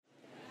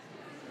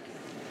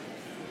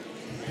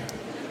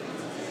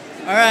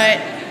All right.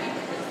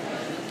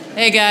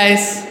 Hey,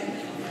 guys.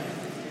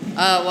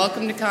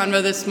 Welcome to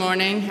Convo this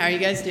morning. How are you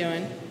guys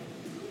doing?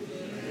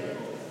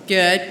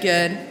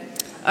 Good.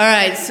 All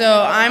right,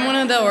 so I'm one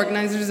of the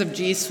organizers of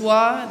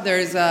GSWA.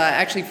 There's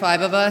actually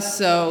 5 of us,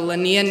 so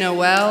Lania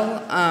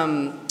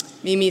Noel,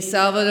 Mimi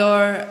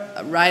Salvador,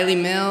 Riley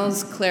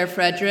Mills, Claire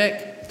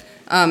Frederick,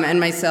 and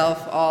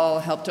myself all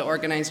helped to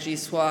organize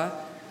GSWA.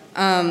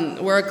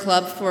 We're a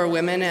club for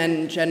women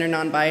and gender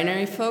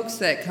non-binary folks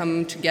that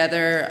come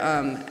together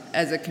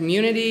as a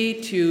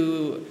community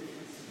to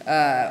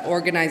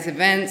organize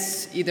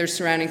events, either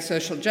surrounding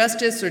social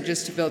justice or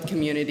just to build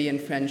community and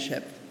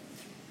friendship.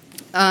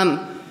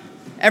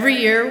 Every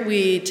year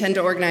we tend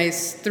to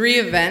organize 3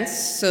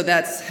 events, so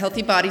that's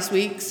Healthy Bodies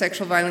Week,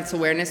 Sexual Violence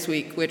Awareness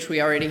Week, which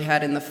we already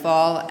had in the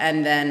fall,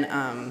 and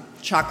then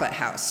Chocolate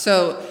House.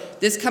 So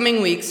this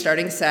coming week,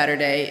 starting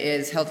Saturday,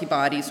 is Healthy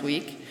Bodies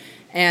Week.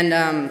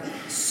 And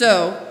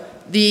so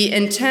the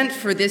intent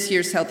for this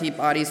year's Healthy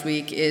Bodies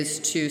Week is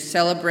to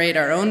celebrate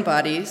our own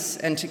bodies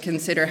and to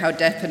consider how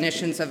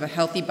definitions of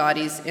healthy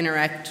bodies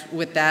interact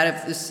with that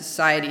of the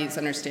society's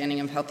understanding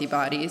of healthy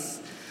bodies,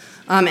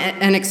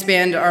 and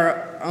expand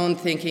our own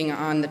thinking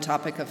on the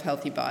topic of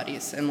healthy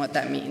bodies and what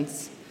that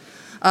means.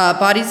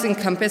 Bodies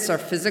encompass our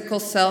physical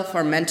self,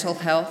 our mental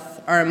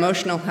health, our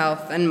emotional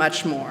health, and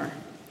much more.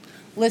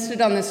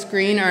 Listed on the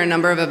screen are a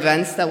number of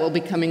events that will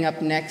be coming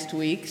up next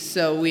week,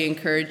 so we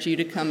encourage you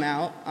to come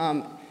out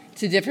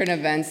to different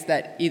events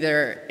that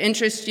either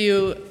interest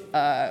you,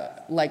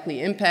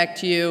 likely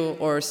impact you,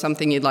 or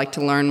something you'd like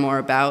to learn more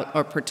about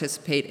or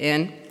participate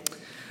in.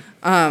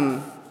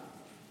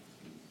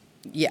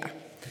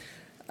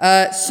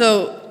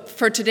 So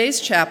for today's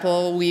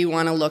chapel, we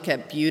want to look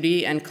at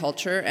beauty and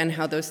culture and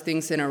how those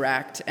things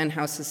interact and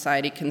how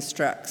society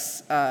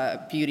constructs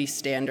beauty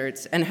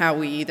standards and how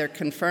we either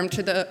conform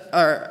to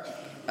or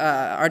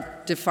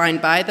are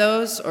defined by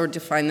those or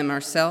define them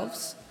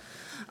ourselves.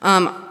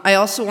 I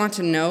also want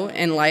to note,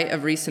 in light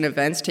of recent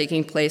events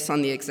taking place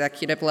on the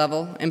executive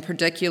level, in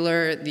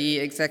particular the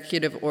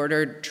executive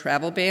ordered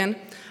travel ban,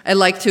 I'd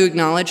like to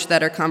acknowledge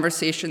that our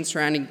conversations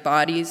surrounding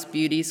bodies,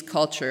 beauties,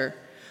 culture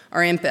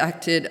are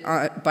impacted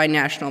by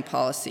national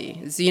policy.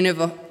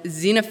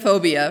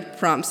 Xenophobia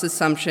prompts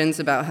assumptions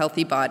about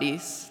healthy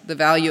bodies, the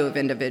value of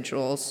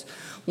individuals,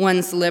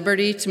 one's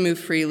liberty to move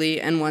freely,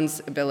 and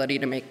one's ability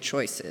to make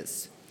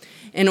choices.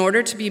 In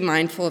order to be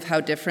mindful of how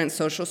different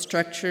social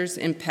structures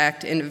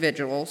impact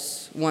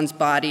individuals, one's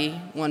body,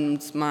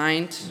 one's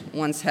mind,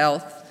 one's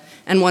health,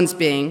 and one's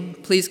being,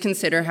 please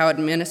consider how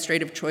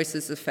administrative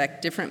choices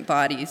affect different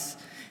bodies,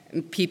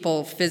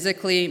 people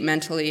physically,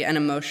 mentally, and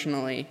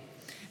emotionally,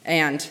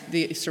 and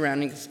the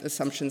surrounding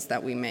assumptions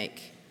that we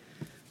make.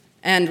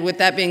 And with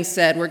that being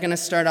said, we're going to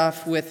start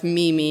off with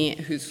Mimi,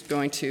 who's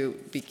going to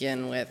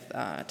begin with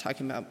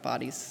talking about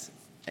bodies,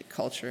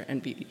 culture,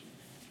 and beauty.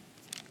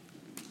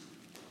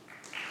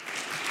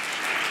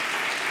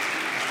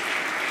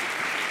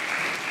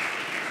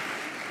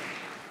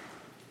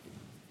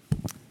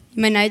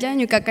 Manaya,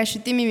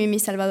 Nyukakashuti, Mimi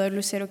Salvador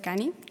Lucero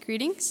Cani.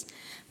 Greetings.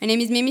 My name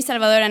is Mimi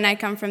Salvador and I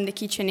come from the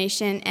Quichua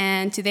Nation,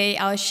 and today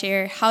I'll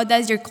share how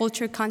does your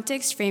cultural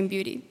context frame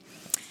beauty.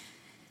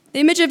 The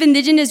image of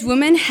indigenous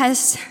women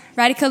has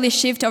radically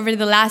shifted over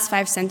the last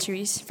 5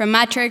 centuries, from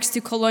matriarchs to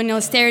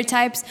colonial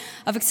stereotypes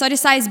of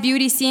exoticized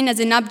beauty seen as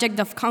an object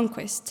of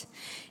conquest.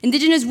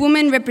 Indigenous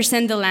women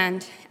represent the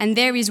land, and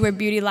there is where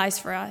beauty lies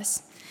for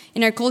us.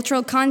 In our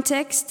cultural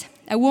context,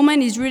 a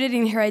woman is rooted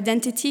in her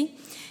identity,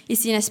 is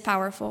seen as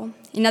powerful.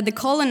 In a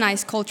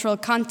decolonized cultural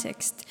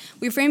context,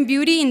 we frame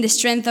beauty in the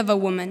strength of a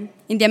woman,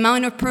 in the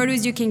amount of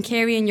produce you can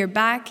carry in your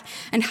back,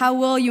 and how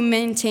well you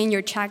maintain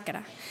your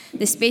chakra,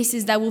 the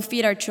spaces that will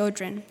feed our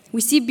children.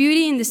 We see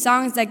beauty in the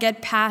songs that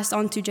get passed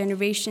on to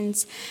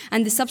generations,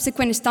 and the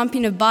subsequent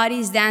stomping of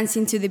bodies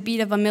dancing to the beat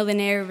of a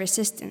millenary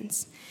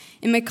resistance.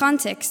 In my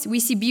context, we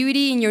see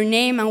beauty in your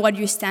name and what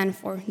you stand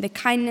for, the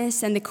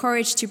kindness and the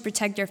courage to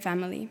protect your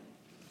family.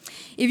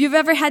 If you've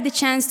ever had the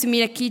chance to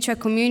meet a Quichua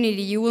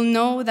community, you will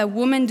know that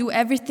women do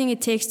everything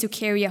it takes to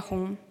carry a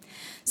home.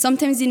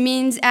 Sometimes it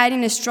means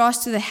adding straws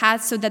to the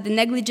hat so that the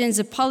negligence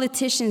of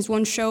politicians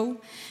won't show,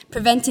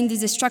 preventing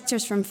these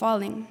destructors from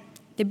falling.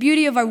 The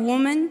beauty of our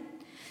woman,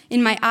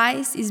 in my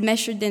eyes, is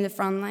measured in the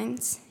front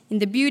lines, in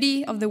the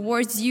beauty of the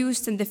words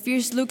used and the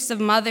fierce looks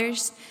of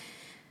mothers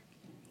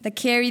that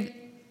carry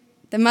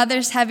the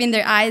mothers having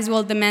their eyes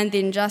will demand the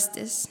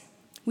injustice.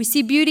 We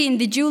see beauty in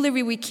the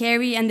jewelry we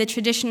carry and the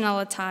traditional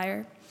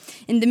attire,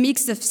 in the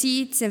mix of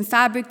seeds and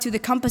fabric to the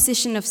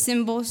composition of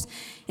symbols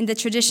in the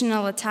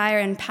traditional attire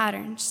and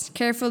patterns,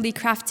 carefully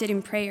crafted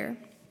in prayer.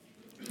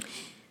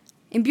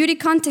 In beauty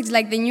contexts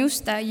like the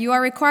Ñusta, you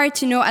are required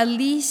to know at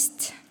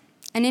least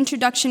an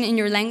introduction in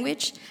your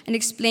language and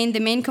explain the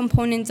main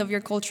components of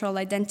your cultural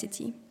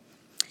identity.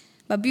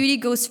 But beauty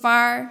goes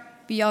far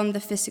beyond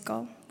the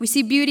physical. We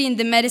see beauty in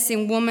the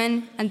medicine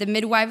woman and the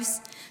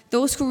midwives,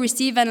 those who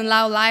receive and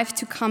allow life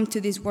to come to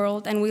this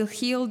world and will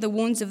heal the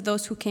wounds of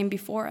those who came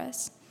before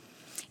us.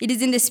 It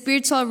is in the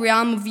spiritual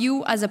realm of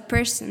you as a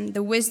person,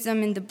 the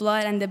wisdom in the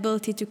blood and the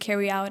ability to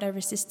carry out a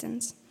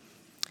resistance.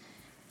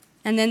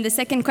 And then the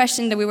second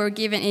question that we were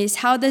given is,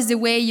 how does the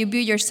way you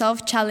view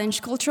yourself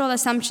challenge cultural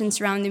assumptions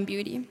surrounding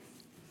beauty?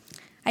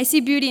 I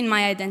see beauty in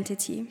my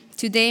identity.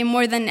 Today,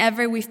 more than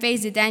ever, we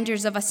face the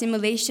dangers of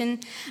assimilation,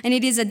 and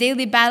it is a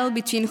daily battle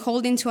between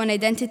holding to an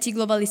identity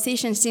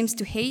globalization seems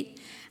to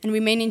hate and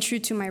remaining true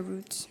to my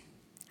roots.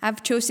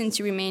 I've chosen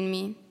to remain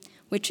me,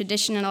 with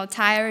traditional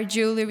attire,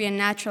 jewelry, and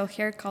natural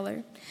hair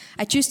color.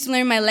 I choose to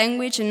learn my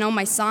language and know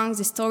my songs,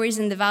 the stories,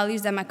 and the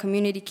values that my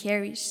community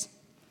carries.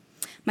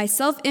 My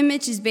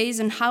self-image is based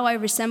on how I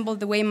resemble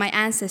the way my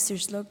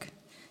ancestors look.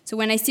 So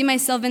when I see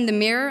myself in the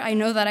mirror, I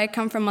know that I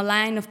come from a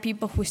line of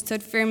people who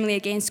stood firmly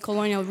against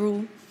colonial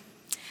rule.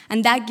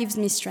 And that gives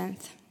me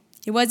strength.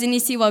 It wasn't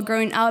easy while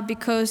growing up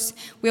because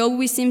we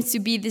always seem to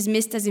be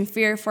dismissed as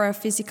inferior for our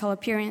physical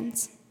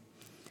appearance.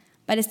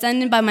 But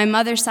standing by my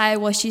mother's side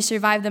while she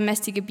survived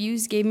domestic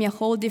abuse gave me a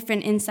whole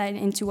different insight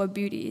into what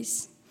beauty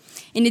is,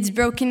 in its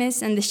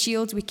brokenness and the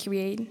shields we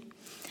create.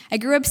 I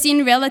grew up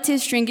seeing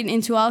relatives shrinking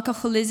into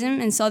alcoholism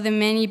and saw the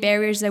many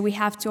barriers that we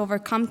have to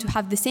overcome to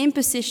have the same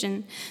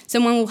position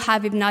someone will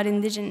have if not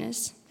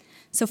indigenous.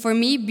 So for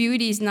me,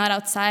 beauty is not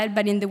outside,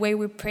 but in the way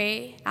we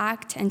pray,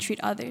 act, and treat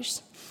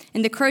others,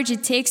 in the courage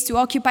it takes to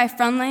occupy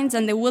front lines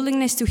and the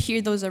willingness to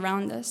hear those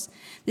around us.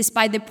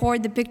 Despite the poor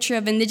depiction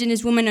of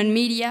indigenous women on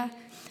media,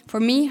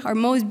 for me, our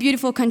most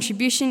beautiful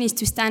contribution is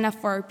to stand up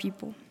for our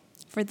people,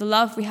 for the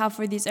love we have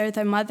for this earth,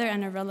 our mother,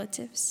 and our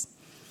relatives.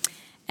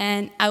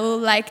 And I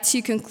would like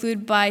to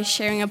conclude by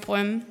sharing a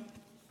poem.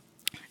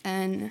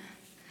 And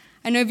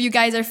I know if you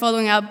guys are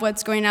following up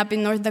what's going up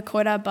in North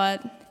Dakota,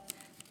 but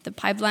the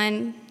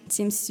pipeline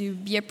seems to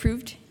be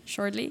approved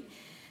shortly.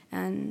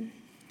 And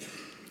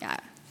yeah,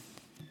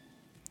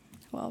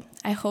 well,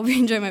 I hope you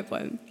enjoy my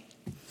poem.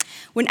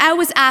 When I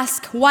was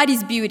asked, what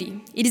is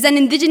beauty? It is an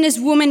indigenous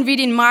woman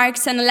reading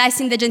Marx,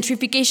 analyzing the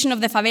gentrification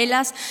of the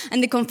favelas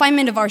and the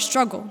confinement of our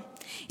struggle.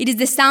 It is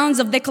the sounds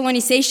of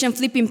decolonization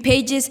flipping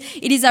pages.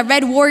 It is a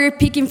red warrior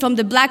picking from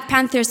the Black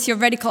Panther's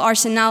theoretical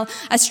arsenal,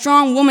 a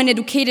strong woman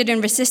educated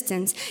in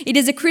resistance. It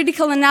is a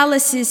critical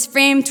analysis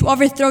framed to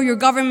overthrow your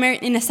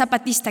government in a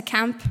Zapatista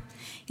camp.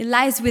 It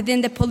lies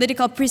within the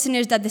political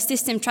prisoners that the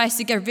system tries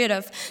to get rid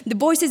of, the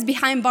voices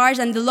behind bars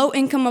and the low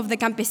income of the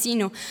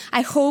campesino.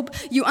 I hope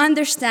you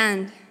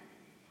understand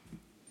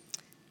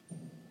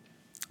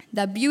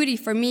that beauty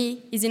for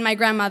me is in my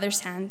grandmother's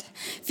hand,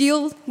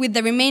 filled with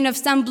the remain of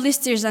some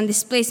blisters and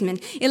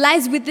displacement. It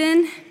lies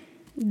within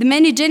the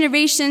many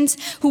generations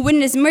who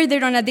witness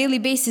murder on a daily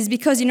basis,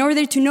 because in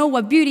order to know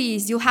what beauty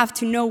is, you'll have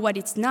to know what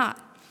it's not.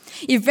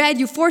 If read,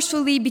 you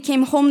forcefully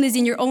became homeless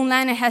in your own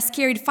land and has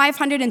carried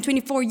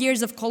 524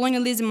 years of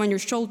colonialism on your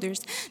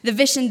shoulders. The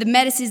vision, the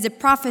medicines, the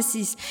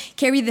prophecies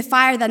carry the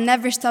fire that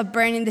never stopped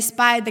burning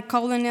despite the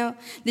colonial,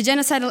 the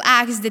genocidal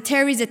acts, the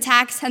terrorist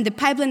attacks, and the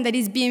pipeline that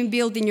is being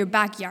built in your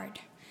backyard.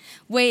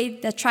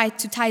 Weight that tried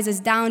to tie us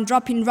down,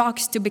 dropping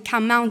rocks to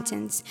become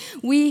mountains.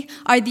 We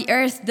are the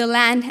earth, the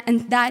land,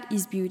 and that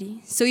is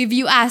beauty. So if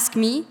you ask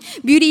me,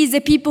 beauty is the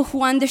people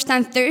who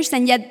understand thirst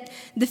and yet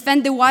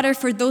defend the water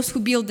for those who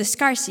build the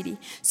scarcity.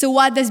 So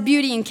what does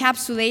beauty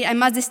encapsulate? I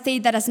must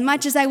state that as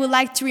much as I would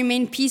like to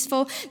remain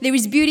peaceful, there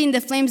is beauty in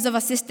the flames of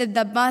a system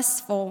that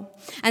must fall.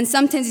 And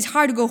sometimes it's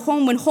hard to go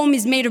home when home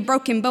is made of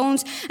broken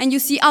bones and you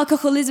see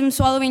alcoholism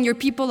swallowing your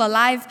people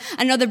alive,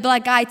 another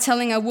black guy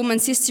telling a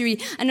woman's history,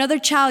 another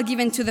child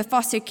given to the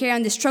foster care,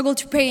 and the struggle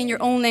to pray in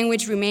your own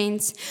language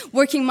remains.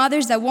 Working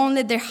mothers that won't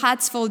let their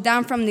hats fall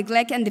down from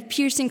neglect, and the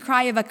piercing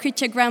cry of a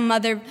Kricha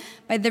grandmother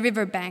by the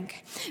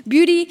riverbank.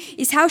 Beauty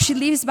is how she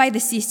lives by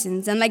the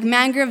seasons, and like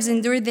mangroves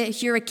endure the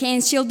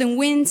hurricanes, shielding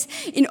winds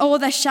in all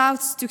that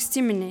shouts to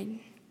exterminate.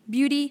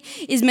 Beauty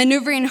is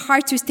maneuvering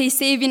hard to stay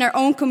safe in our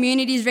own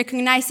communities,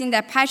 recognizing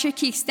that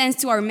patriarchy extends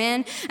to our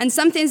men, and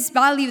sometimes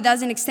value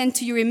doesn't extend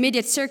to your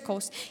immediate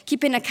circles.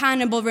 Keeping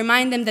accountable,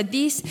 remind them that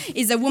this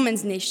is a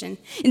woman's nation.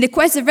 In the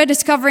quest of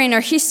rediscovering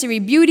our history,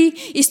 beauty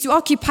is to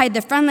occupy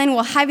the front line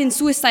while having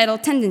suicidal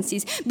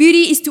tendencies.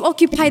 Beauty is to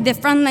occupy the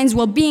front lines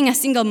while being a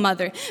single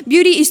mother.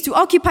 Beauty is to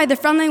occupy the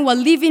front line while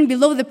living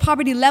below the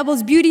poverty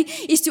levels. Beauty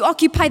is to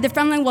occupy the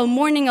front line while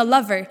mourning a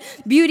lover.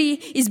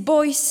 Beauty is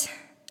voice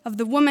of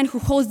the woman who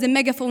holds the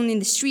megaphone in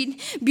the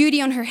street,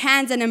 beauty on her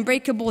hands, an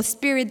unbreakable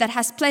spirit that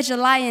has pledged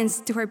alliance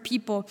to her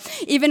people,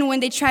 even when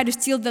they try to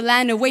steal the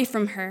land away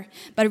from her,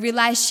 but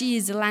realize she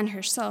is the land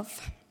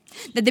herself.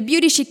 That the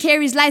beauty she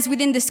carries lies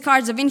within the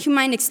scars of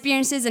inhumane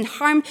experiences and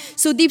harm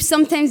so deep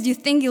sometimes you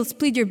think you'll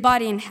split your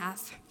body in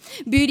half.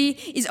 Beauty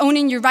is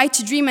owning your right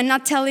to dream and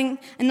not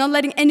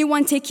letting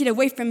anyone take it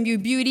away from you.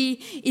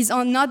 Beauty is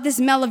not the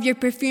smell of your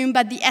perfume,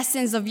 but the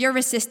essence of your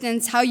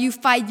resistance, how you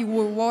fight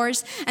your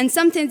wars, and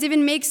sometimes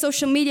even make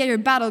social media your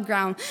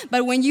battleground.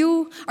 But when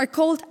you are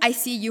cold, I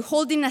see you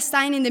holding a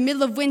sign in the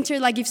middle of winter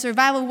like if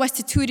survival was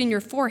tattooed in your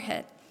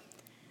forehead.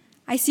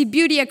 I see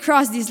beauty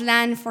across this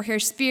land, for her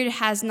spirit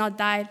has not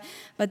died,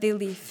 but they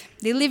live.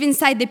 They live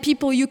inside the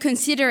people you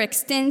consider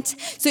extinct.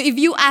 So if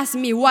you ask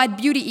me what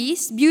beauty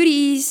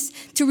is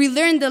to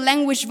relearn the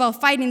language while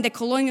fighting the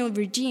colonial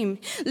regime.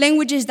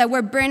 Languages that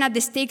were burned at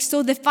the stake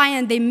so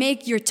defiant they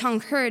make your tongue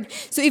hurt.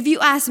 So if you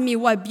ask me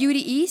what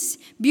beauty is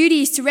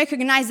to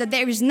recognize that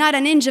there is not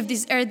an inch of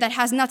this earth that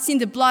has not seen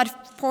the blood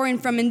pouring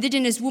from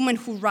indigenous women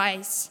who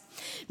rise.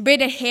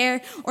 Braided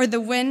hair or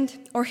the wind,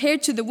 or hair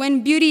to the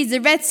wind. Beauty is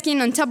the red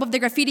skin on top of the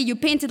graffiti you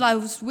painted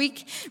last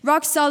week.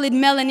 Rock solid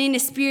melanin, a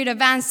spirit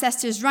of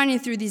ancestors running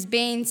through these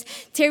veins.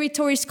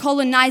 Territories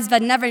colonized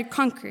but never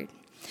conquered.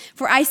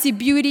 For I see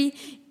beauty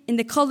in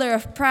the color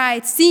of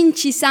pride.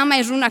 Sinchi sama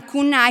e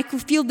runakuna, I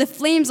could feel the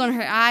flames on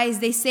her eyes.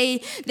 They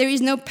say there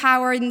is no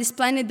power in this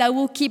planet that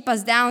will keep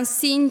us down.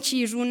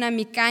 Sinchi runa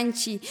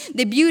mikanchi.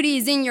 The beauty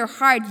is in your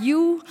heart.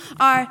 You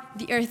are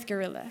the earth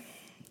gorilla.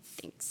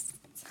 Thanks.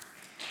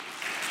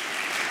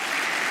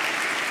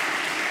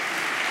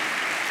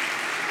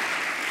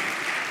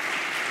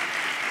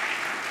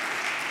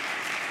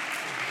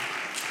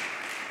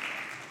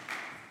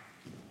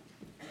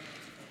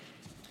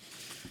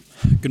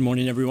 Good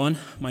morning, everyone.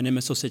 My name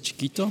is Jose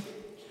Chiquito,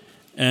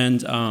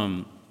 and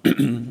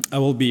I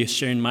will be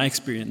sharing my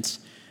experience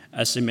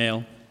as a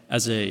male,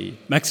 as a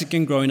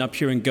Mexican growing up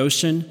here in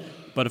Goshen,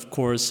 but of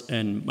course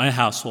in my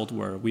household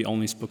where we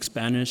only spoke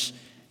Spanish,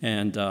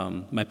 and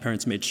my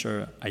parents made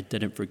sure I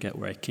didn't forget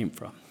where I came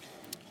from.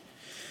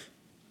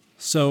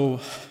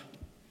 So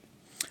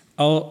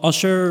I'll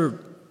share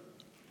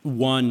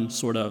one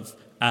sort of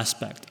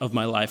aspect of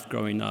my life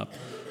growing up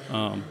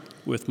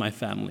with my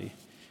family.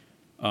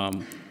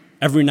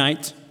 Every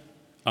night,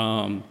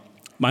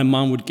 my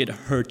mom would get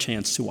her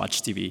chance to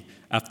watch TV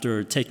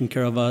after taking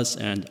care of us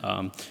and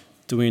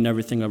doing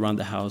everything around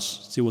the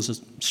house.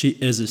 She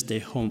is a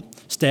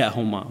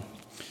stay-at-home mom.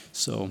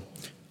 So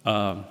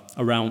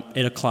around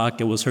 8 o'clock,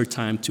 it was her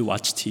time to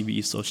watch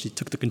TV. So she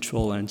took the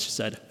control and she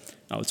said,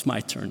 "Now it's my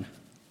turn."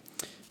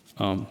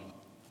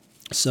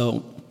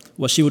 So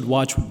what she would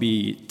watch would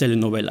be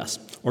telenovelas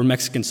or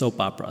Mexican soap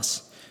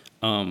operas,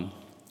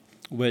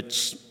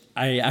 which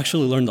I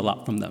actually learned a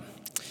lot from them.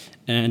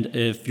 And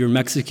if you're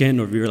Mexican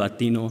or if you're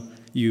Latino,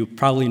 you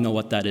probably know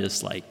what that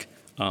is like,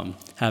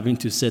 having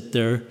to sit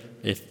there,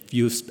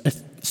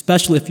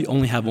 especially if you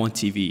only have one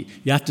TV.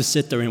 You have to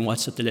sit there and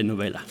watch the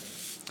telenovela.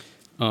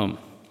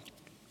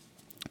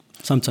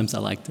 Sometimes I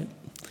liked it.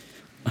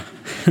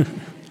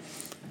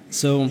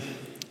 So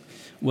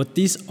what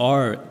these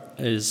are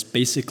is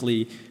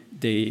basically,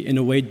 they, in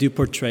a way, do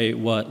portray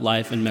what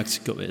life in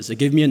Mexico is. They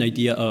give me an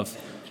idea of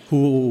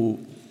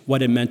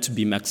what it meant to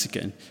be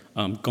Mexican,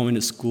 going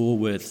to school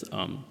with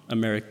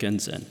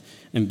Americans and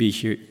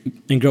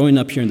growing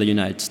up here in the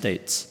United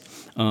States.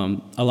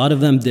 A lot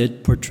of them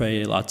did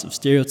portray lots of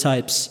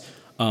stereotypes.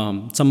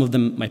 Some of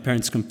them my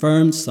parents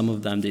confirmed, some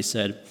of them they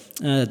said,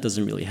 that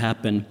doesn't really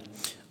happen.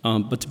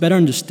 But to better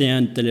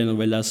understand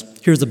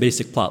telenovelas, here's the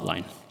basic plot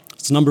line.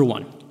 It's number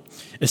one.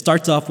 It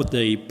starts off with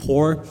a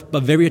poor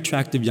but very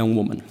attractive young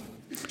woman.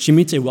 She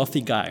meets a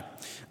wealthy guy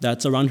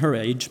that's around her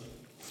age.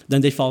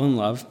 Then they fall in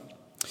love,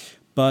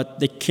 but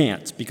they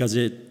can't because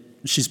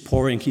she's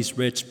poor and he's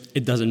rich.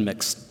 It doesn't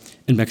mix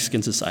in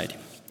Mexican society.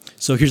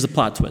 So here's the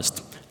plot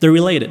twist. They're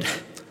related.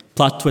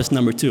 Plot twist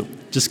number two.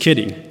 Just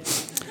kidding.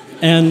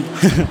 And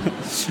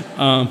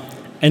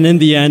in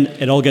the end,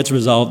 it all gets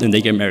resolved and they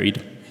get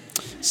married.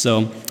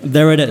 So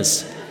there it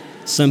is.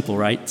 Simple,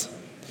 right?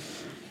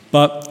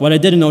 But what I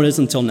didn't notice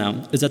until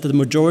now is that the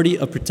majority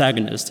of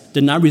protagonists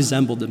did not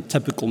resemble the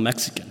typical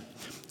Mexican.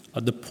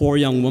 The poor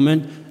young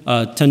woman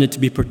tended to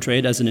be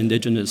portrayed as an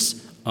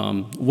indigenous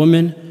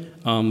woman,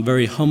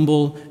 very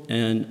humble,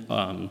 and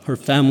her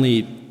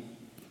family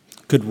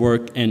could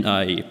work in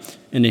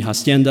a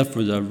hacienda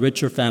for the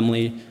richer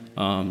family,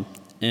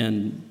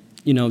 and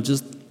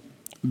just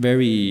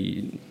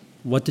very.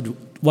 What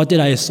did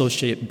I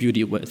associate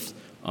beauty with?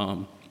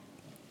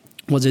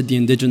 Was it the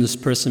indigenous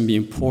person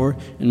being poor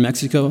in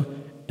Mexico,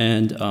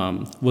 and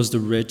was the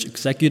rich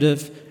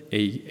executive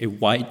a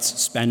white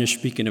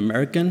Spanish-speaking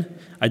American?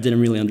 I didn't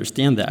really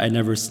understand that. I'd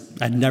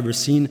never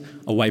seen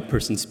a white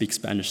person speak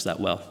Spanish that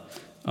well.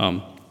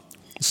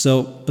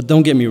 But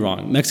don't get me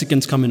wrong,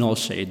 Mexicans come in all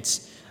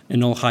shades,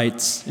 in all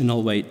heights, in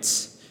all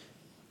weights.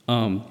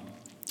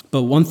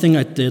 But one thing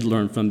I did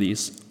learn from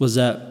these was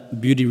that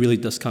beauty really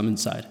does come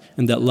inside,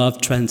 and that love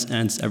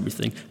transcends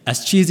everything.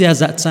 As cheesy as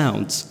that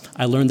sounds,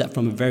 I learned that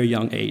from a very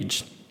young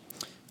age.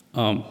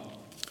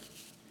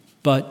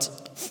 But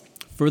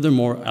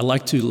furthermore, I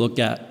like to look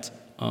at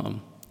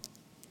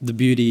the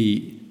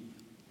beauty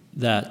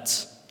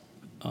that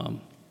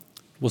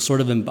was sort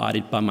of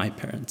embodied by my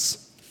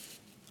parents.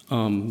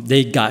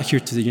 They got here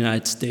to the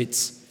United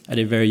States at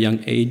a very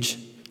young age.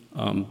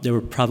 They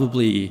were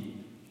probably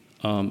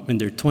in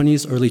their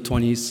 20s, early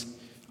 20s,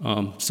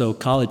 so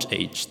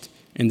college-aged,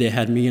 and they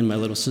had me and my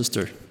little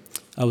sister.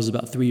 I was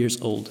about 3 years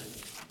old.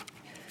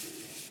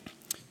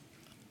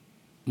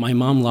 My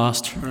mom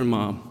lost her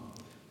mom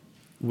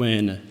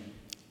when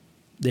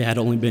they had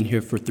only been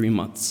here for 3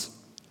 months.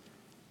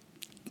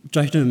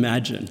 Try to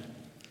imagine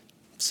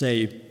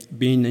say,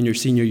 being in your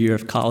senior year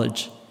of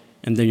college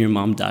and then your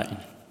mom dying.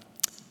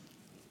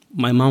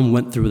 My mom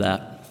went through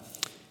that,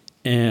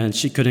 and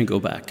she couldn't go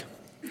back.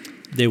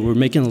 They were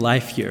making a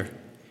life here,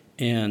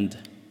 and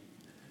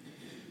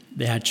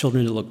they had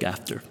children to look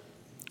after.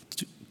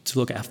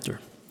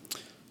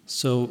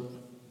 So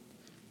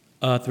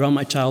throughout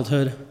my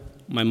childhood,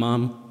 my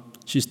mom,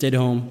 she stayed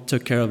home,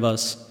 took care of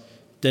us,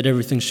 did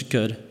everything she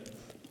could,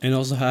 and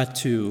also had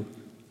to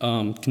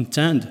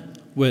contend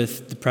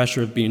with the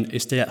pressure of being a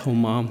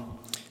stay-at-home mom,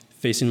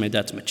 facing my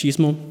dad's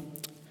machismo.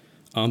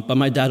 But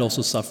my dad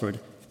also suffered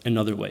in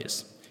other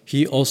ways.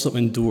 He also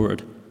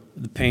endured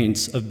the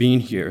pains of being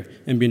here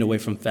and being away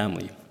from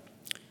family,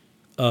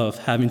 of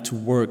having to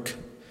work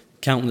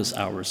countless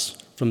hours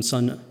from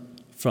sun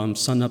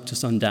up to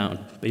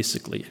sundown,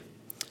 basically.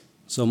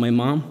 So my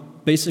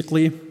mom,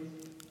 basically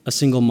a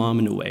single mom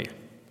in a way.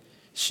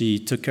 She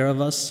took care of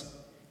us,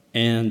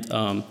 and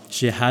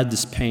she had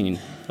this pain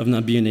of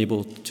not being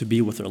able to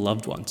be with her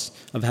loved ones,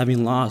 of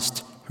having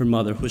lost her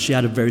mother, who she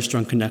had a very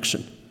strong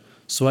connection.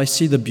 So I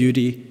see the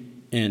beauty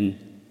in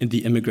the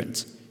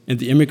immigrant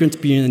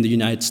being in the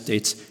United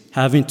States,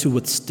 having to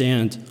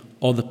withstand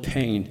all the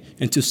pain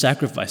and to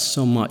sacrifice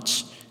so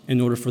much in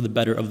order for the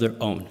better of their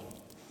own,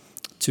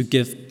 to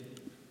give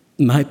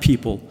my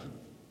people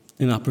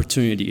an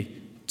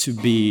opportunity to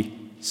be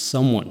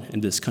someone in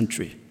this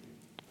country.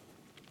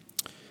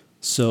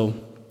 So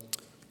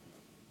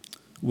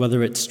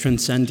whether it's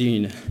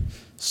transcending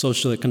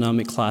social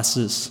economic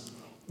classes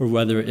or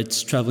whether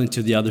it's traveling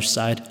to the other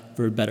side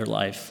for a better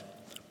life,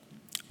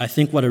 I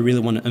think what I really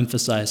want to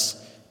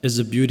emphasize is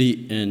the beauty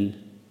in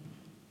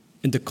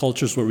the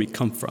cultures where we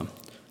come from.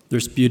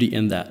 There's beauty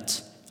in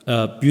that.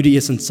 Beauty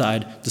is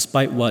inside,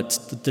 despite what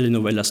the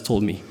telenovelas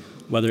told me,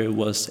 whether it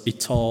was a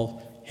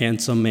tall,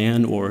 handsome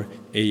man or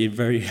a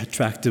very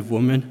attractive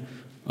woman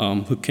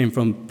who came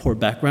from poor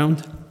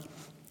background.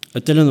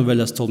 The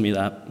telenovelas told me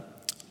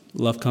that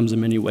love comes in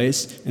many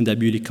ways and that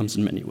beauty comes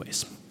in many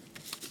ways.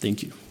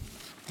 Thank you.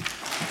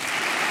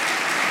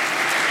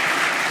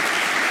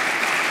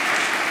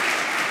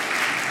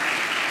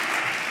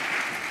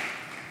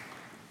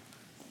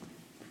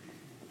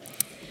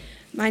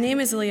 My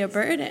name is Leah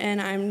Bird,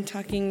 and I'm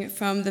talking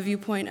from the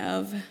viewpoint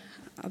of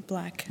a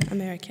Black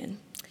American.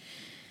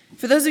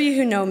 For those of you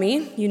who know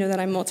me, you know that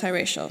I'm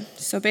multiracial.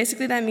 So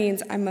basically that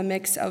means I'm a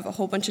mix of a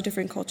whole bunch of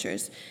different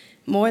cultures,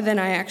 more than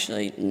I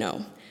actually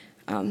know.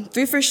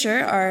 3 for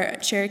sure are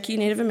Cherokee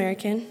Native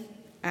American,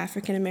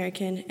 African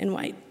American, and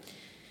white.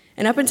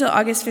 And up until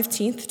August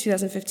 15th,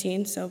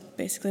 2015, so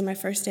basically my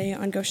first day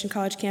on Goshen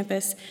College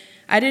campus,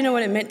 I didn't know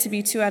what it meant to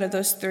be 2 out of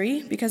those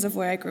 3 because of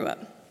where I grew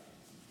up.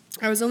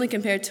 I was only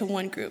compared to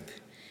 1 group.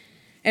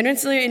 In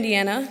Rensselaer,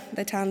 Indiana,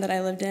 the town that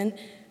I lived in,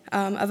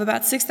 of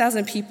about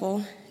 6,000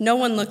 people, no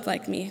one looked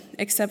like me,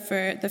 except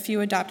for the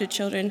few adopted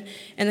children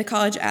and the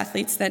college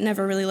athletes that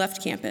never really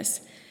left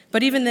campus.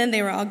 But even then,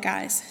 they were all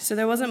guys, so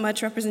there wasn't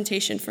much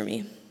representation for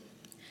me.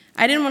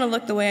 I didn't want to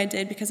look the way I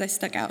did because I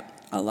stuck out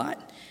a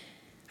lot.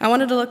 I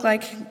wanted to look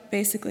like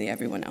basically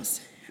everyone else.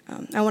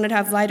 I wanted to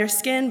have lighter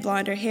skin,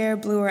 blonder hair,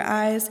 bluer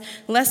eyes,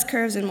 less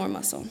curves, and more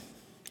muscle.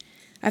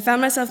 I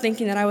found myself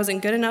thinking that I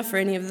wasn't good enough for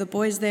any of the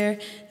boys there,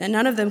 that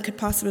none of them could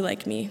possibly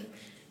like me.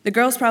 The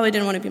girls probably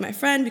didn't want to be my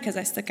friend because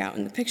I stuck out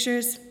in the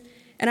pictures.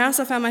 And I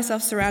also found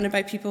myself surrounded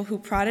by people who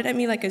prodded at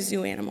me like a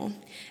zoo animal,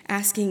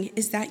 asking,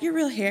 "Is that your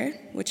real hair?"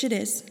 Which it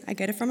is. I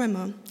get it from my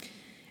mom.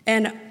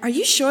 And, "Are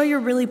you sure you're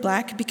really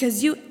Black?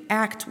 Because you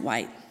act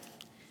white."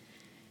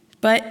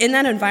 But in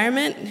that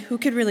environment, who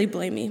could really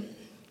blame me?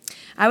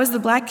 I was the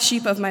black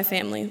sheep of my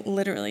family,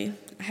 literally.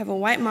 I have a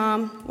white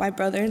mom, white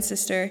brother and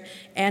sister,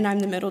 and I'm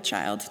the middle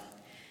child.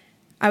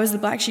 I was the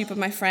black sheep of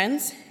my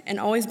friends, and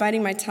always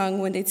biting my tongue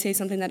when they'd say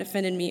something that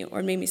offended me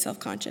or made me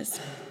self-conscious.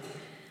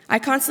 I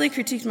constantly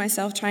critiqued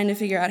myself, trying to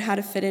figure out how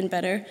to fit in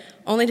better,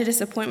 only to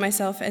disappoint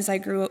myself as I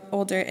grew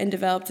older and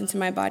developed into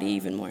my body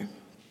even more.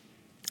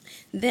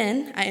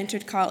 Then I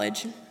entered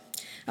college,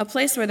 a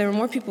place where there were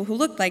more people who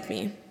looked like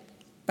me,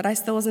 but I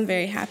still wasn't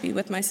very happy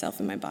with myself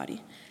and my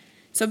body.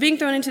 So being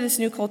thrown into this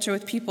new culture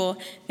with people,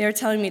 they were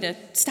telling me to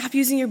stop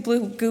using your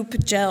blue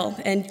goop gel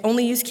and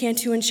only use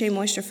Cantu and Shea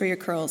Moisture for your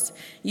curls.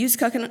 Use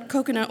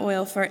coconut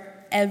oil for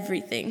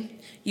everything.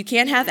 You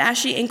can't have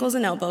ashy ankles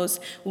and elbows.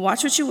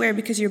 Watch what you wear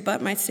because your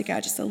butt might stick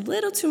out just a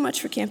little too much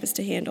for campus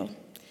to handle.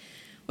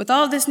 With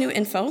all of this new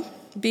info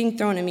being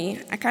thrown at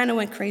me, I kind of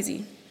went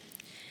crazy.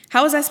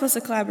 How was I supposed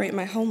to collaborate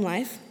my home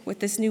life with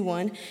this new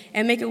one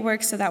and make it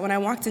work so that when I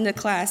walked into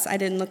class, I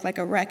didn't look like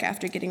a wreck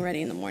after getting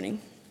ready in the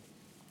morning?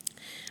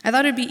 I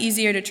thought it'd be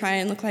easier to try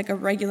and look like a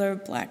regular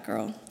black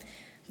girl,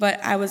 but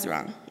I was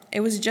wrong.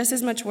 It was just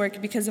as much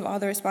work because of all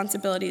the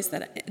responsibilities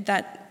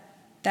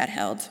that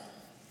held.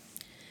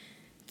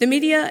 The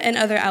media and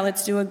other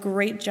outlets do a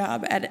great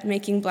job at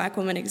making black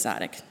women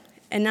exotic,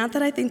 and not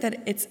that I think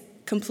that it's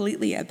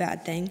completely a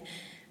bad thing.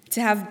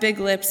 To have big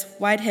lips,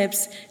 wide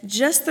hips,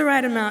 just the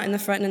right amount in the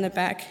front and in the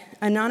back,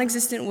 a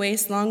non-existent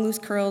waist, long loose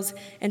curls,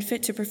 and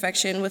fit to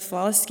perfection with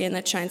flawless skin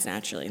that shines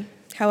naturally.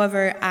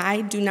 However,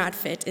 I do not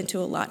fit into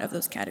a lot of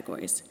those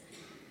categories.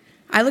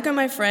 I look at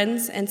my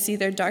friends and see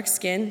their dark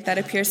skin that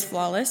appears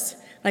flawless,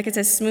 like it's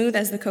as smooth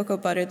as the cocoa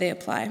butter they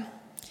apply.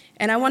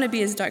 And I want to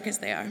be as dark as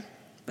they are.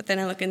 But then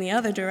I look in the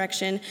other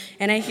direction,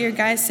 and I hear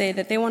guys say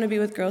that they want to be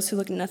with girls who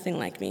look nothing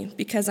like me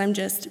because I'm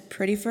just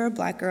pretty for a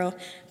black girl,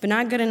 but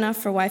not good enough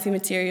for wifey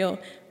material,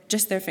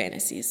 just their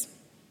fantasies.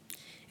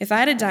 If I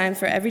had a dime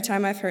for every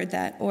time I've heard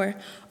that, or,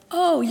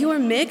 oh, you're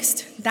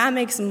mixed, that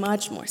makes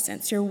much more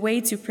sense. You're way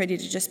too pretty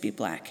to just be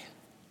black.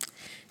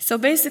 So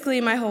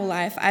basically, my whole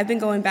life, I've been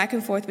going back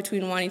and forth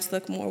between wanting to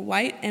look more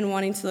white and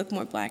wanting to look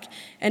more black,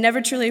 and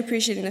never truly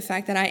appreciating the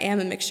fact that I am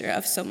a mixture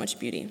of so much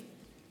beauty.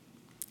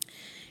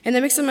 In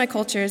the mix of my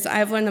cultures,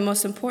 I've learned the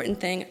most important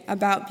thing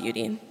about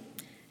beauty.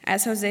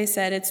 As Jose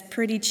said, it's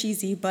pretty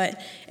cheesy, but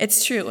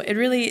it's true. It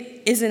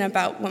really isn't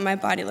about what my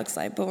body looks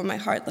like, but what my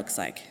heart looks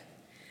like.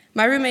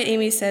 My roommate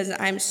Amy says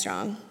I'm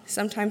strong,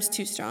 sometimes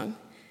too strong.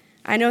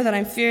 I know that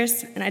I'm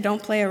fierce and I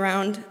don't play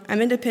around.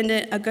 I'm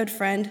independent, a good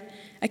friend,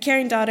 a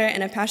caring daughter,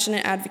 and a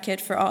passionate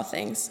advocate for all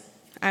things.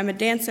 I'm a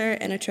dancer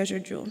and a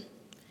treasured jewel.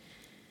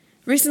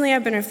 Recently,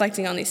 I've been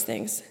reflecting on these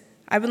things.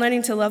 I've been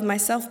learning to love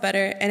myself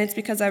better, and it's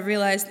because I've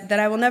realized that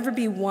I will never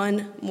be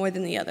one more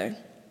than the other.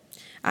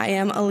 I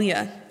am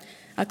Aaliyah,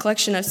 a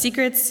collection of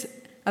secrets,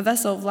 a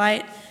vessel of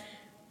light.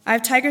 I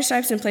have tiger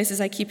stripes in places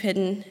I keep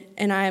hidden,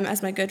 and I am,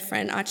 as my good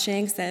friend Ah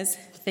Chang says,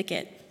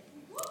 thicket.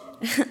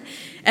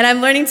 And I'm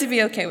learning to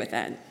be okay with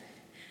that.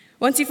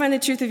 Once you find the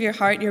truth of your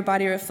heart, your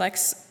body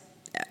reflects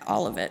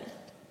all of it.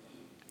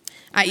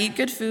 I eat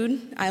good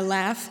food, I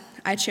laugh,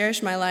 I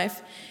cherish my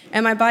life,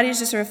 and my body is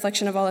just a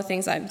reflection of all the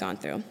things I've gone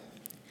through.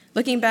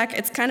 Looking back,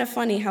 it's kind of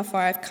funny how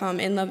far I've come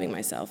in loving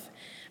myself.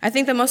 I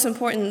think the most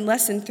important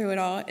lesson through it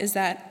all is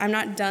that I'm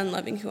not done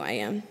loving who I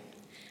am.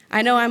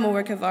 I know I'm a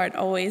work of art,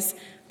 always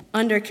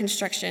under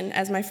construction,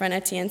 as my friend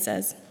Etienne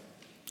says.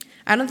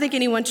 I don't think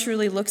anyone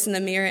truly looks in the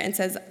mirror and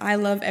says, I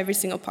love every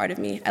single part of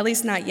me, at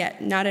least not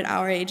yet, not at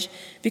our age,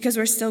 because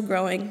we're still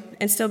growing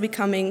and still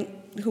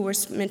becoming who we're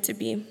meant to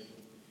be.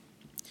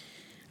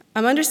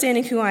 I'm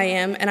understanding who I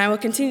am, and I will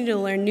continue to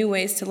learn new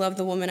ways to love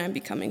the woman I'm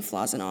becoming,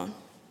 flaws and all.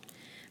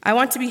 I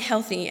want to be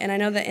healthy, and I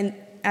know that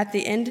at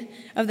the end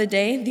of the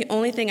day, the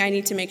only thing I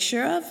need to make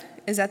sure of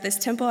is that this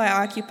temple I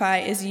occupy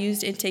is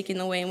used in taking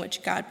the way in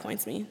which God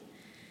points me.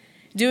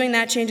 Doing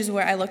that changes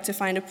where I look to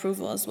find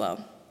approval as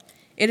well.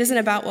 It isn't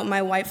about what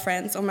my white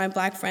friends or my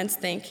black friends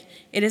think.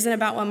 It isn't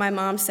about what my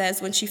mom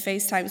says when she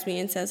FaceTimes me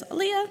and says,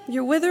 Aaliyah,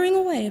 you're withering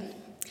away.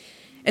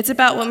 It's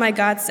about what my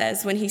God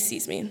says when he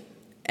sees me.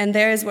 And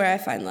there is where I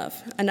find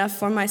love, enough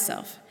for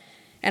myself.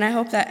 And I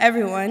hope that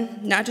everyone,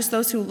 not just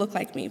those who look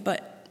like me,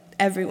 but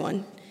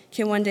everyone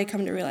can one day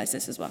come to realize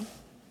this as well.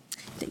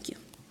 Thank you.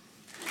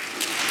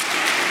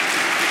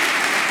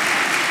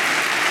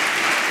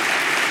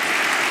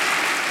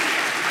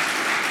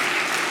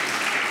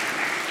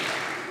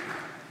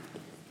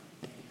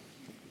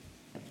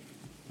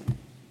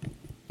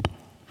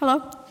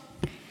 Hello.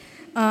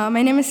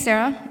 My name is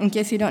Sarah, in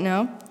case you don't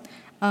know.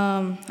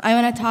 I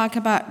want to talk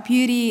about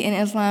beauty in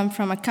Islam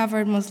from a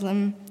covered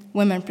Muslim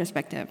women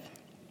perspective.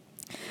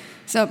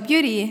 So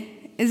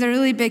beauty is a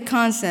really big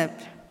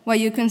concept. What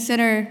you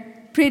consider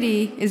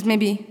pretty is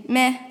maybe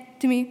meh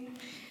to me.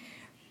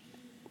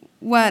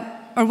 What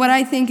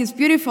I think is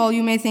beautiful,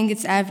 you may think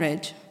it's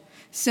average.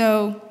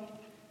 So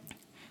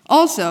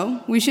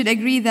also, we should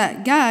agree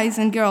that guys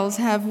and girls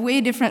have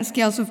way different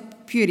scales of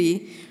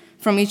beauty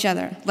from each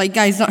other. Like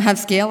guys don't have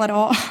scale at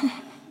all.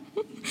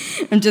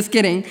 I'm just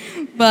kidding.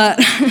 But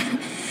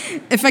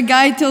if a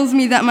guy tells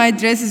me that my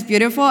dress is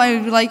beautiful, I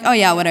would be like, oh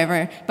yeah,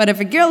 whatever. But if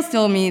a girl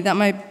tells me that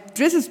my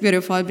dress is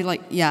beautiful, I'd be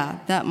like, yeah,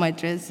 that my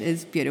dress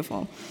is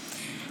beautiful.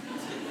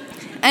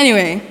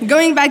 Anyway,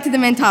 going back to the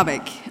main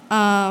topic.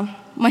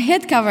 My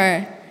head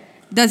cover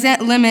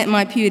doesn't limit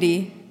my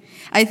beauty.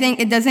 I think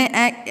it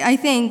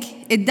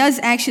does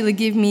actually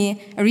give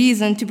me a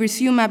reason to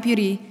pursue my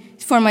beauty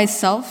for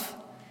myself,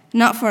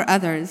 not for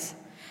others.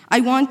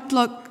 I want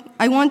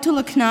to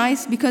look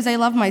nice because I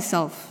love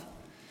myself.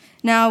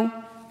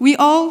 Now, we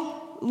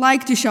all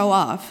like to show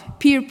off.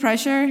 Peer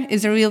pressure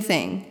is a real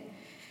thing.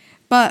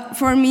 But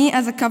for me,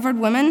 as a covered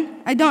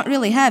woman, I don't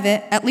really have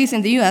it, at least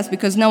in the US,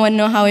 because no one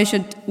knows how I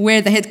should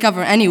wear the head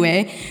cover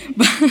anyway.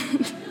 But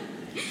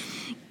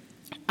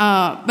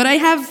I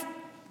have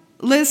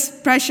less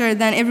pressure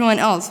than everyone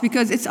else,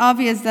 because it's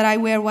obvious that I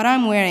wear what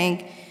I'm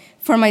wearing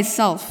for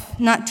myself,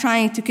 not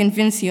trying to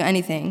convince you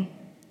anything.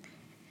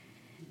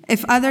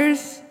 If other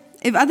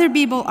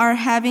people are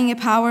having a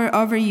power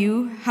over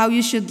you, how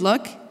you should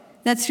look,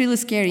 that's really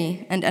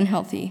scary and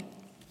unhealthy.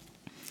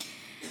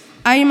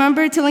 I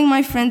remember telling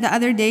my friend the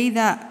other day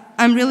that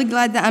I'm really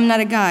glad that I'm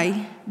not a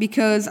guy,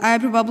 because I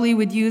probably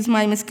would use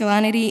my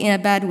masculinity in a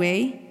bad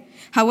way.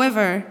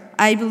 However,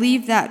 I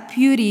believe that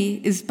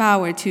beauty is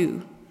power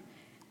too.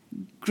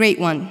 Great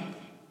one.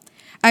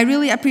 I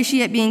really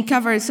appreciate being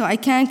covered so I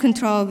can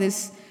control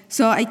this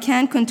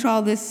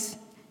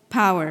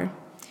power.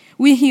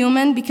 We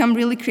humans become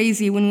really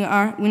crazy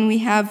when we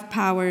have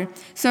power,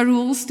 so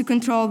rules to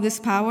control this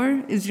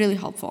power is really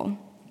helpful.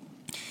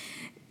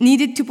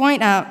 Needed to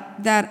point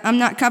out that I'm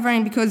not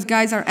covering because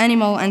guys are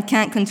animal and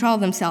can't control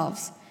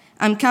themselves.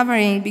 I'm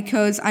covering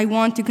because I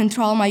want to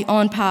control my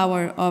own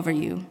power over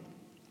you.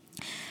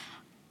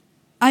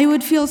 I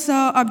would feel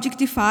so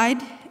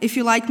objectified if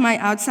you like my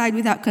outside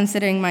without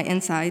considering my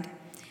inside.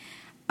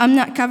 I'm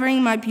not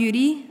covering my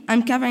beauty,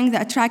 I'm covering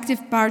the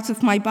attractive parts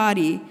of my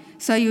body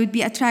so you would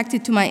be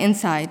attracted to my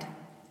inside.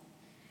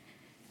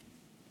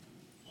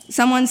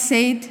 Someone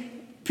said,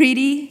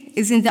 pretty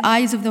is in the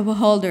eyes of the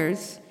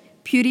beholders.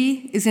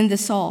 Beauty is in the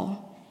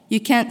soul. You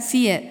can't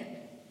see it,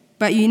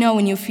 but you know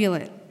when you feel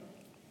it.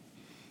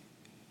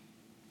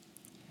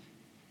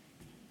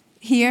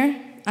 Here,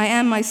 I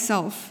am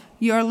myself.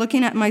 You are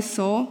looking at my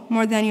soul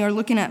more than you are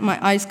looking at my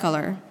eyes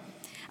color.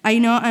 I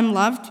know I'm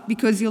loved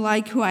because you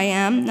like who I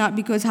am, not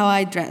because how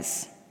I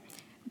dress.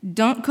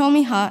 Don't call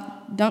me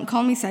hot, don't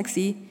call me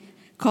sexy,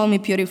 call me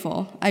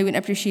beautiful. I would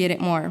appreciate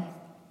it more.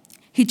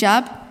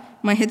 Hijab,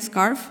 my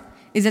headscarf,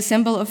 is a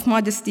symbol of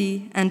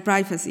modesty and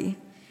privacy.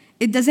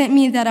 It doesn't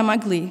mean that I'm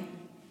ugly.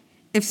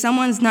 If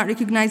someone's not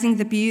recognizing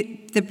the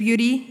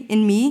beauty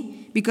in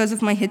me because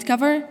of my head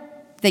cover,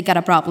 they got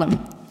a problem.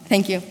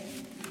 Thank you.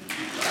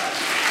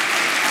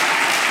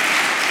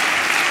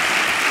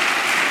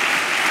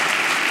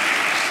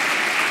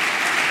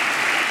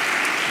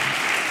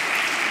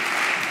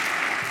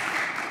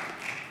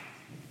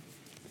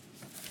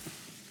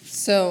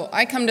 So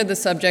I come to the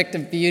subject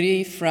of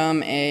beauty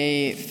from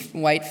a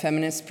white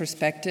feminist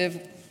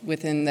perspective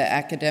within the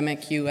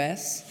academic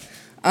US.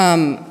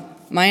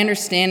 My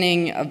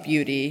understanding of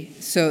beauty,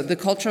 so the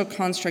cultural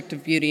construct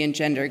of beauty and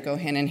gender go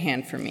hand in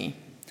hand for me.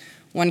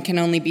 One can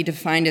only be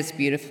defined as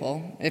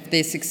beautiful if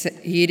they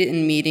succeed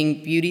in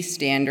meeting beauty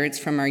standards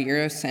from our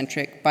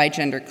Eurocentric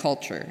bigender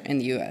culture in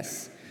the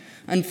US.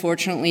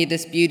 Unfortunately,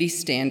 this beauty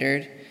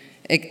standard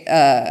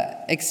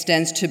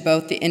extends to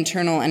both the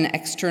internal and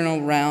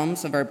external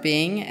realms of our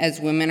being,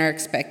 as women are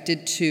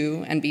expected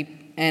to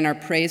and are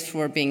praised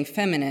for being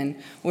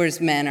feminine,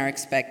 whereas men are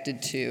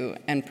expected to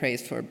and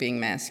praised for being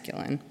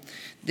masculine.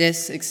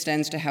 This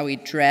extends to how we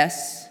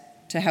dress,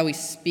 to how we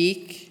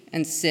speak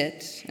and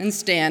sit and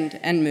stand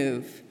and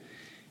move,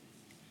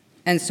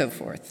 and so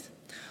forth.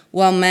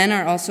 While men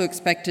are also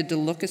expected to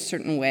look a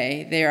certain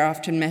way, they are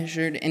often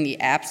measured in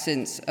the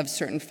absence of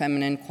certain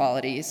feminine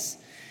qualities,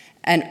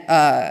 and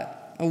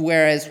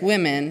whereas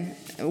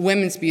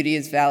women's beauty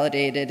is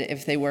validated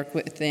if they work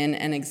within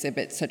and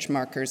exhibit such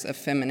markers of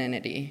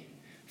femininity.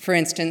 For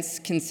instance,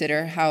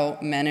 consider how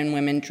men and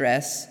women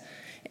dress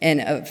in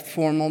a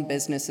formal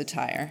business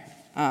attire.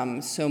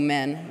 So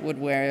men would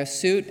wear a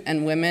suit,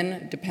 and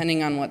women,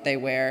 depending on what they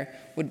wear,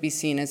 would be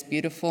seen as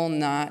beautiful,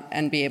 not,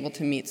 and be able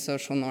to meet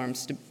social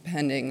norms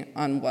depending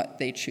on what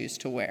they choose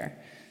to wear.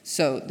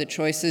 So the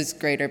choices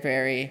greater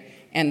vary,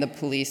 and the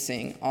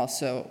policing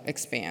also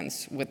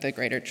expands with the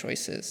greater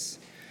choices.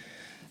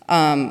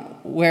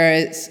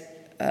 Whereas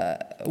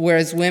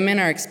women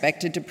are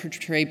expected to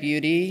portray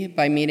beauty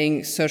by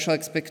meeting social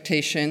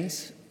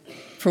expectations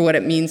for what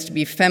it means to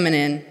be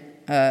feminine,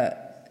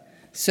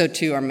 so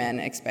too are men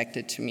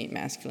expected to meet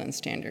masculine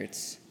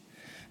standards.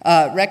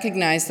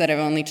 Recognize that I've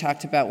only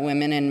talked about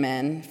women and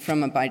men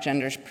from a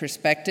bigender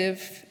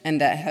perspective,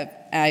 and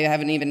that I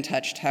haven't even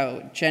touched how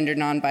gender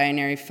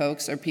non-binary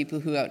folks or people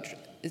who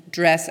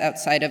dress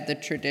outside of the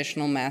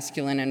traditional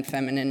masculine and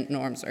feminine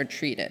norms are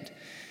treated.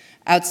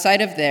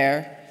 Outside of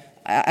the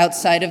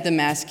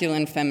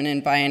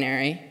masculine-feminine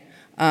binary,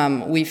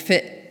 we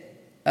fit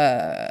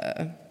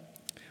in.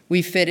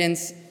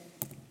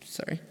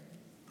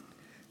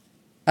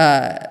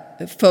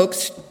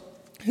 Folks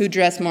who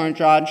dress more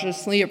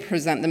androgynously or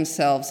present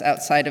themselves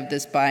outside of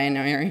this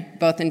binary,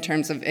 both in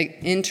terms of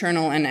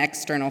internal and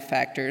external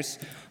factors,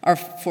 are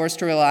forced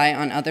to rely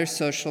on other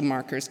social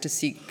markers to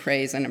seek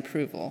praise and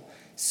approval.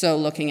 So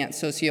looking at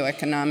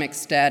socioeconomic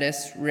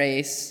status,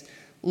 race,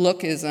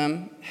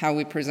 lookism, how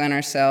we present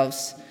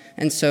ourselves,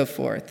 and so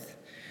forth.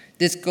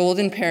 This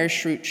golden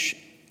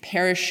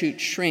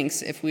parachute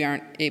shrinks if we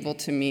aren't able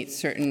to meet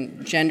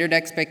certain gendered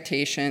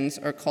expectations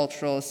or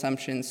cultural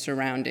assumptions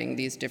surrounding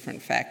these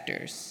different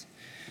factors.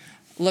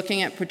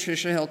 Looking at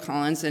Patricia Hill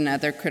Collins and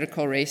other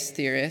critical race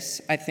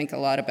theorists, I think a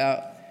lot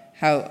about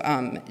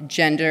how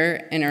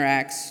gender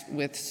interacts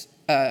with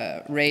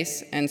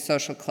race and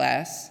social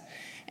class,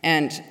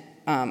 and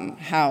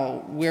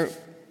how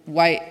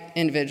white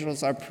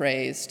individuals are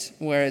praised,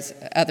 whereas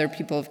other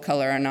people of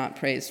color are not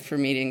praised for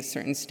meeting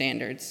certain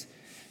standards.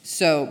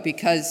 So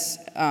because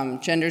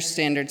gender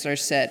standards are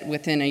set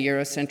within a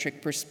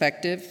Eurocentric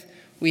perspective,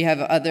 we have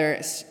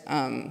other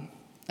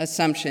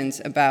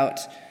assumptions about,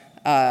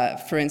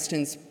 for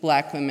instance,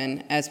 black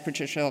women, as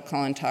Patricia Hill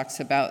Collins talks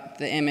about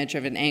the image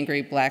of an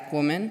angry black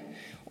woman,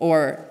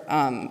 or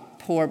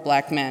poor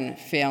black men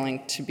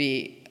failing to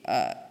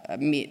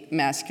meet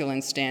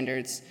masculine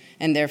standards,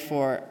 and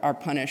therefore are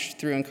punished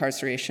through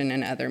incarceration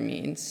and other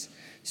means.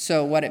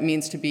 So what it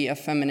means to be a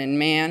feminine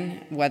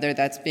man, whether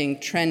that's being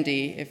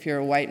trendy if you're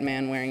a white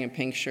man wearing a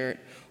pink shirt,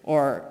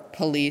 or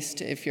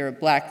policed if you're a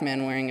black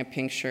man wearing a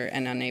pink shirt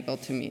and unable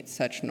to meet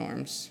such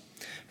norms.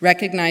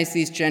 Recognize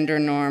these gender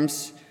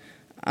norms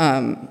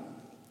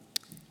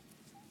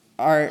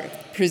are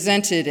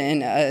presented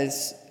in a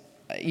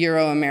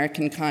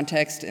Euro-American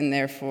context and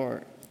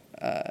therefore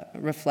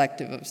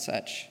reflective of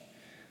such.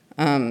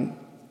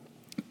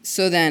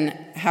 So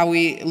then, how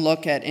we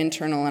look at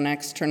internal and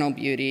external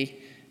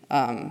beauty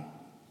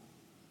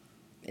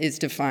is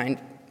defined.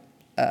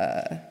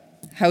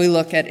 How we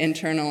look at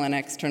internal and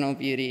external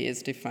beauty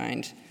is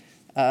defined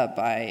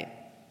by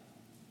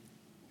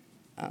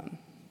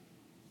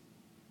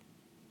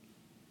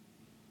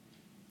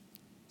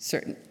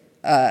certain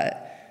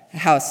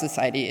how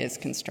society is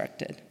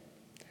constructed.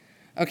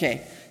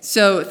 Okay,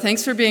 so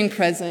thanks for being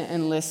present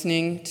and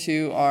listening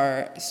to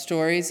our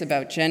stories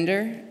about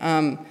gender.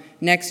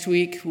 Next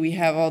week, we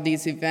have all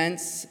these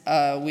events.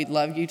 We'd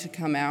love you to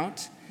come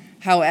out.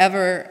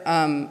 However,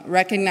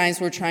 recognize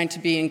we're trying to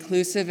be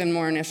inclusive and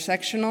more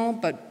intersectional,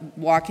 but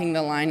walking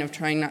the line of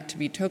trying not to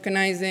be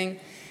tokenizing,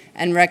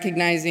 and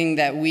recognizing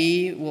that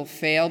we will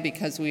fail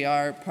because we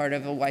are part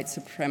of a white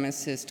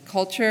supremacist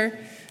culture,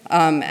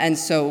 and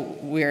so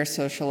we're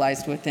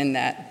socialized within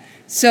that.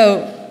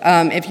 So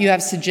if you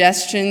have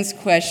suggestions,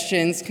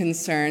 questions,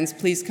 concerns,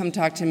 please come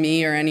talk to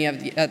me or any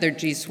of the other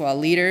GSWA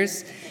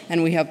leaders,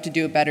 and we hope to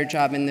do a better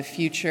job in the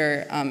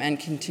future and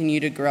continue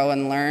to grow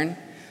and learn.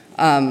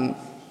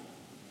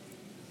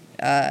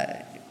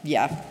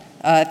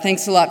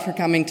 Thanks a lot for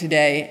coming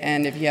today,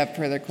 and if you have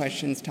further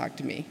questions, talk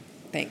to me.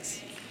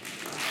 Thanks.